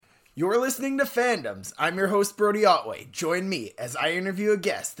You're listening to Fandoms. I'm your host, Brody Otway. Join me as I interview a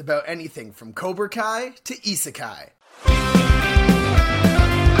guest about anything from Cobra Kai to Isekai.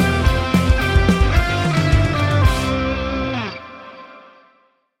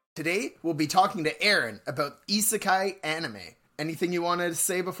 Today, we'll be talking to Aaron about Isekai anime. Anything you wanted to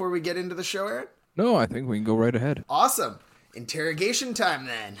say before we get into the show, Aaron? No, I think we can go right ahead. Awesome. Interrogation time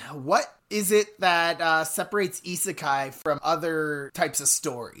then. What is it that separates Isekai from other types of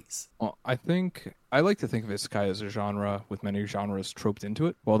stories? Well, I like to think of Isekai as a genre with many genres troped into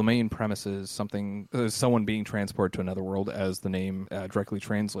it. While the main premise is someone being transported to another world, as the name directly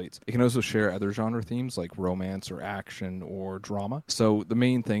translates. It can also share other genre themes like romance or action or drama. So the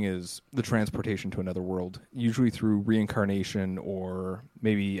main thing is the transportation to another world, usually through reincarnation or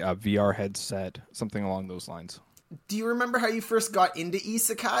maybe a VR headset, something along those lines. Do you remember how you first got into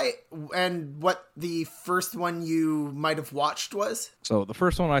Isekai and what the first one you might have watched was? So the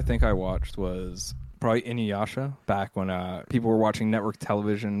first one I think I watched was probably Inuyasha, back when people were watching network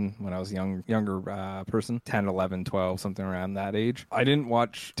television when I was a younger person, 10, 11, 12, something around that age. I didn't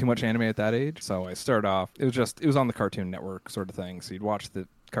watch too much anime at that age, so I started off, it was on the Cartoon Network sort of thing, so you'd watch the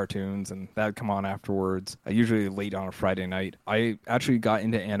cartoons and that'd come on afterwards, usually late on a Friday night. I actually got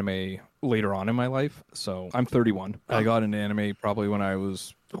into anime later on in my life, so I'm 31. I got into anime probably when I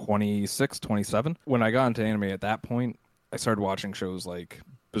was 26, 27. When I got into anime at that point, I started watching shows like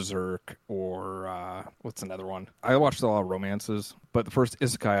Berserk or what's another one? I watched a lot of romances, but the first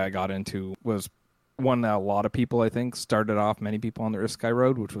Isekai I got into was one that a lot of people, I think, started off, many people on their Isekai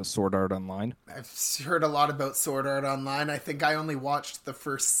road, which was Sword Art Online. I've heard a lot about Sword Art Online. I think I only watched the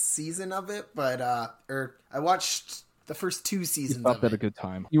first season of it, but I watched the first 2 seasons of it. That a good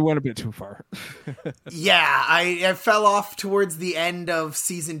time. You went a bit too far. Yeah, I fell off towards the end of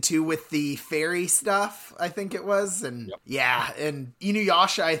season 2 with the fairy stuff, I think it was. And yep. Yeah, and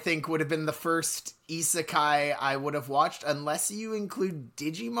Inuyasha, I think, would have been the first Isekai I would have watched, unless you include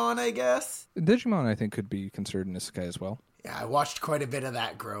Digimon, I guess. Digimon, I think, could be considered an Isekai as well. Yeah, I watched quite a bit of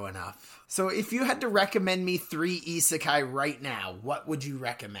that growing up. So if you had to recommend me 3 Isekai right now, what would you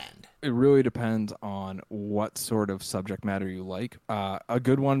recommend? It really depends on what sort of subject matter you like. A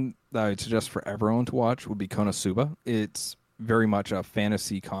good one that I'd suggest for everyone to watch would be Konosuba. It's very much a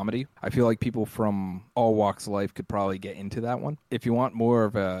fantasy comedy. I feel like people from all walks of life could probably get into that one. If you want more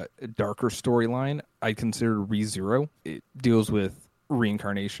of a darker storyline, I'd consider Re:Zero. It deals with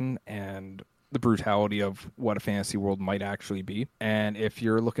reincarnation and the brutality of what a fantasy world might actually be. And if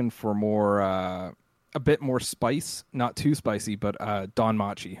you're looking for more, a bit more spice, not too spicy, but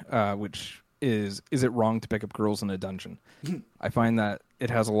Danmachi, which is it wrong to pick up girls in a dungeon? I find that it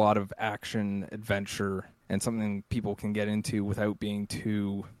has a lot of action, adventure, and something people can get into without being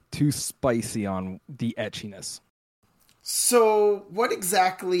too spicy on the etchiness. So what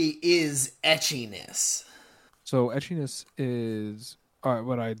exactly is etchiness? So etchiness is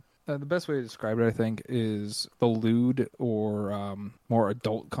the best way to describe it, I think, is the lewd or more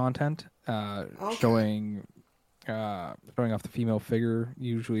adult content, showing off the female figure,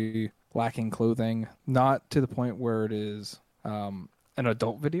 usually lacking clothing, not to the point where it is an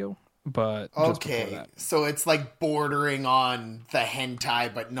adult video, but just before that. So it's like bordering on the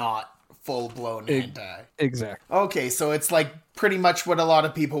hentai, but not full-blown hentai. Exactly. Okay, so it's like pretty much what a lot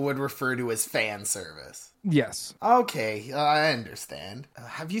of people would refer to as fan service. Yes. Okay, I understand.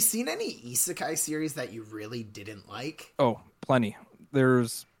 Have you seen any Isekai series that you really didn't like? Oh, plenty.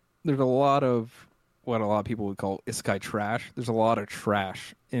 There's a lot of what a lot of people would call Isekai trash. There's a lot of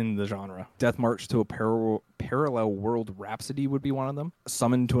trash in the genre. Death March to a Parallel World Rhapsody would be one of them.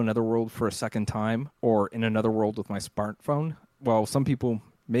 Summoned to Another World for a Second Time, or In Another World with My Smartphone. Well, some people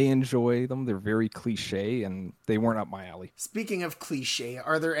may enjoy them. They're very cliche, and they weren't up my alley. Speaking of cliche,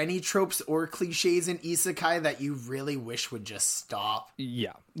 are there any tropes or cliches in Isekai that you really wish would just stop?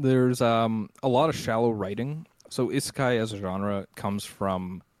 Yeah, there's a lot of shallow writing. So Isekai as a genre comes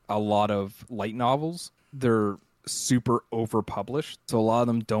from a lot of light novels. They're super overpublished, so a lot of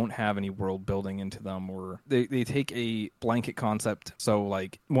them don't have any world building into them, or they take a blanket concept. So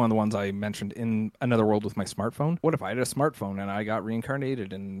like one of the ones I mentioned, In Another World with My Smartphone. What if I had a smartphone and I got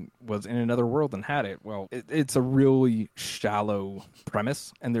reincarnated and was in another world and had it? Well, it's a really shallow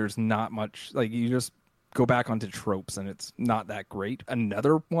premise, and there's not much, like, you just go back onto tropes and it's not that great.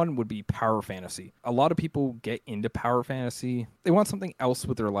 Another one would be power fantasy. A lot of people get into power fantasy. They want something else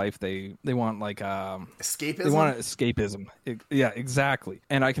with their life. They want like escapism. They want escapism. Yeah, exactly.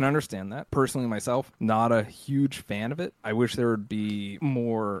 And I can understand that. Personally, myself, not a huge fan of it. I wish there would be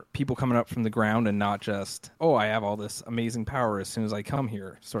more people coming up from the ground and not just, oh, I have all this amazing power as soon as I come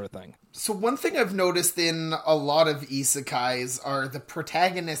here sort of thing. So one thing I've noticed in a lot of isekais are the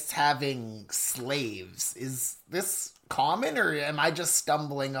protagonists having slaves. Is this common, or am I just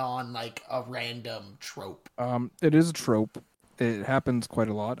stumbling on like a random trope? It is a trope. It happens quite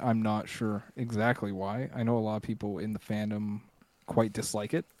a lot. I'm not sure exactly why. I know a lot of people in the fandom quite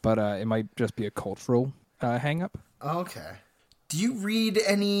dislike it, but it might just be a cultural hang-up. Okay. Do you read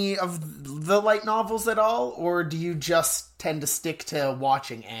any of the light novels at all, or do you just tend to stick to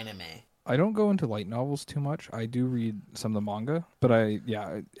watching anime? I don't go into light novels too much. I do read some of the manga, but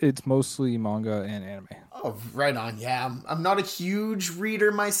it's mostly manga and anime. Oh, right on. Yeah, I'm not a huge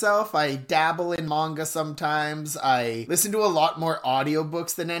reader myself. I dabble in manga sometimes. I listen to a lot more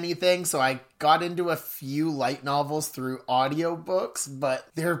audiobooks than anything, so I got into a few light novels through audiobooks, but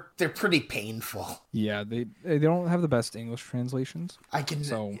they're pretty painful. Yeah, they don't have the best English translations. I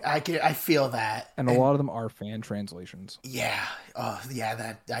feel that. And a lot of them are fan translations. Yeah. Oh,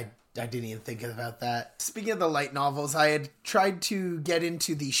 yeah, I didn't even think about that. Speaking of the light novels, I had tried to get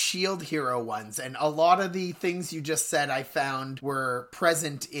into the Shield Hero ones, and a lot of the things you just said I found were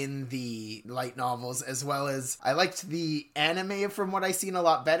present in the light novels, as well as I liked the anime from what I seen a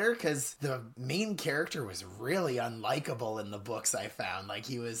lot better, because the main character was really unlikable in the books I found. Like,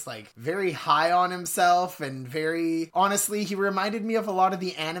 he was like very high on himself, and very, honestly, he reminded me of a lot of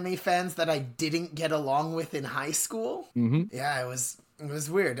the anime fans that I didn't get along with in high school. Mm-hmm. Yeah, it was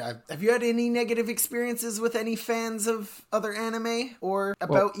weird. Have you had any negative experiences with any fans of other anime or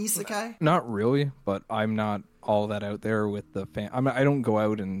about isekai? Not really, but I'm not all that out there with the fan. I don't go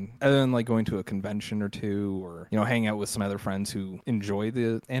out and, other than like going to a convention or two, or hang out with some other friends who enjoy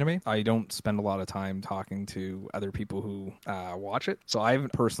the anime, I don't spend a lot of time talking to other people who watch it. So I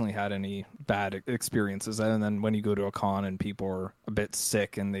haven't personally had any bad experiences, other than when you go to a con and people are a bit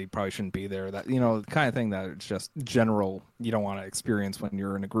sick and they probably shouldn't be there. That the kind of thing that it's just general you don't want to experience when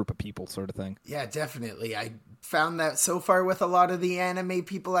you're in a group of people, sort of thing. Yeah, definitely. I found that so far with a lot of the anime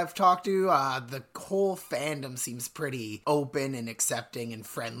people I've talked to, the whole fandom seems pretty open and accepting and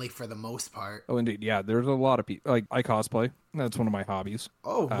friendly for the most part. Oh, indeed. Yeah, there's a lot of people. Like, I cosplay. That's one of my hobbies.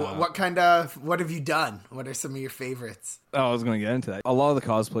 Oh, what have you done? What are some of your favorites? Oh, I was going to get into that. A lot of the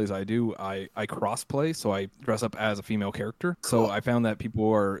cosplays I do, I crossplay, so I dress up as a female character. Cool. So I found that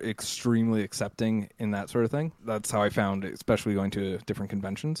people are extremely accepting in that sort of thing. That's how I found, especially going to different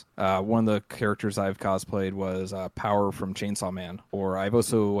conventions. One of the characters I've cosplayed was Power from Chainsaw Man, or I've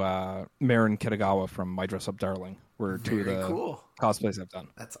also Marin Kitagawa from My Dress Up Darling. Were two of the cool cosplays I've done.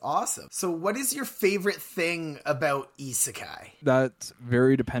 That's awesome. So what is your favorite thing about isekai? That's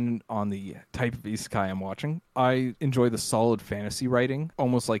very dependent on the type of isekai I'm watching. I enjoy the solid fantasy writing,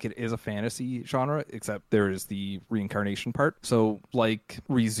 almost like it is a fantasy genre, except there is the reincarnation part. So like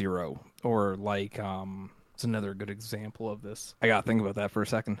ReZero, or like it's another good example of this. I gotta think about that for a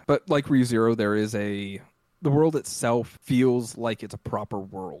second. But like ReZero, there is the world itself feels like it's a proper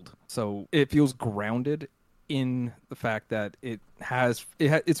world. So it feels grounded in the fact that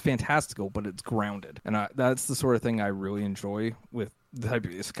it's fantastical, but it's grounded. And that's the sort of thing I really enjoy with the type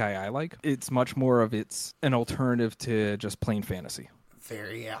of isekai I like. It's much more of an alternative to just plain fantasy.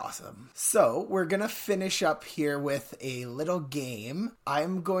 Very awesome. So we're going to finish up here with a little game.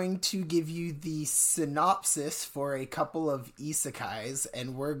 I'm going to give you the synopsis for a couple of isekais,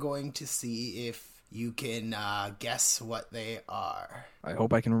 and we're going to see if you can guess what they are. I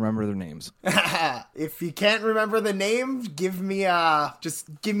hope I can remember their names. If you can't remember the name, give me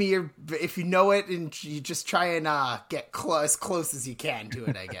your, if you know it, and you just try and get as close as you can to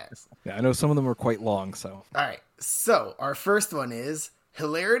it, I guess. Yeah, I know some of them are quite long, so. All right, so our first one is,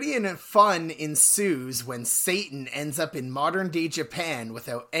 hilarity and fun ensues when Satan ends up in modern-day Japan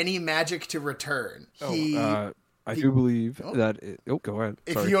without any magic to return. I do believe that... go ahead.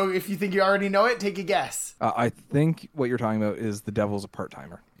 Sorry. If you think you already know it, take a guess. I think what you're talking about is The Devil's a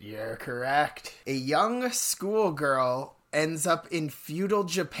Part-Timer. You're correct. A young schoolgirl ends up in feudal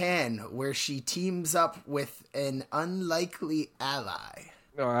Japan, where she teams up with an unlikely ally.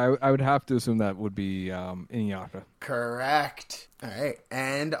 I would have to assume that would be Inuyasha. Correct. All right.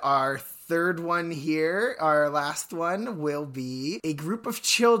 And our third one here, our last one, will be a group of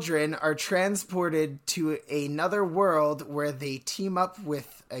children are transported to another world where they team up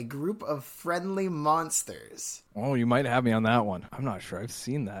with a group of friendly monsters. Oh, you might have me on that one. I'm not sure. I've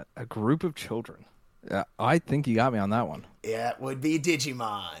seen that. A group of children. Yeah, I think you got me on that one. Yeah, it would be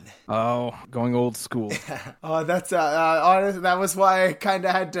Digimon. Oh, going old school. Oh, that's honestly, that was why I kind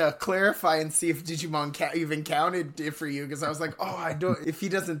of had to clarify and see if Digimon even counted for you, because I was like, oh, I don't. If he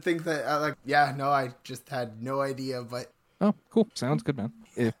doesn't think that, I just had no idea. But Oh, cool. Sounds good, man.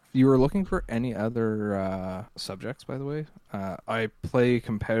 If you were looking for any other subjects, by the way, I play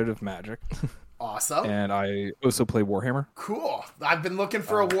competitive Magic. Awesome. And I also play Warhammer. Cool. I've been looking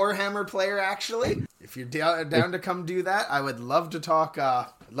for a Warhammer player, actually. If you're down to come do that, I would love to talk.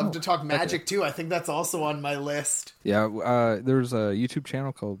 Magic too. I think that's also on my list. Yeah, there's a YouTube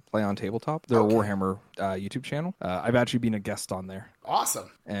channel called Play on Tabletop. They're a Warhammer YouTube channel. I've actually been a guest on there. Awesome.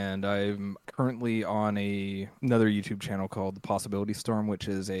 And I'm currently on another YouTube channel called The Possibility Storm, which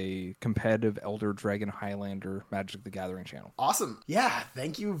is a competitive Elder Dragon Highlander Magic the Gathering channel. Awesome. Yeah,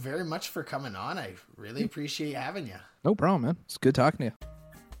 thank you very much for coming on. I really appreciate having you. No problem, man. It's good talking to you.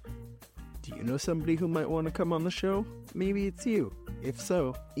 Do you know somebody who might want to come on the show? Maybe it's you. If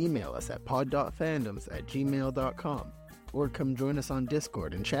so, email us at pod.fandoms@gmail.com or come join us on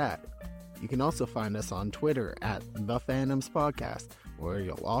Discord and chat. You can also find us on Twitter at The Fandoms Podcast, where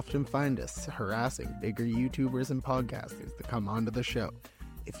you'll often find us harassing bigger YouTubers and podcasters to come onto the show.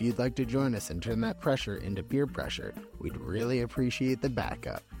 If you'd like to join us and turn that pressure into peer pressure, we'd really appreciate the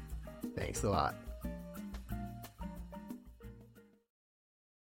backup. Thanks a lot.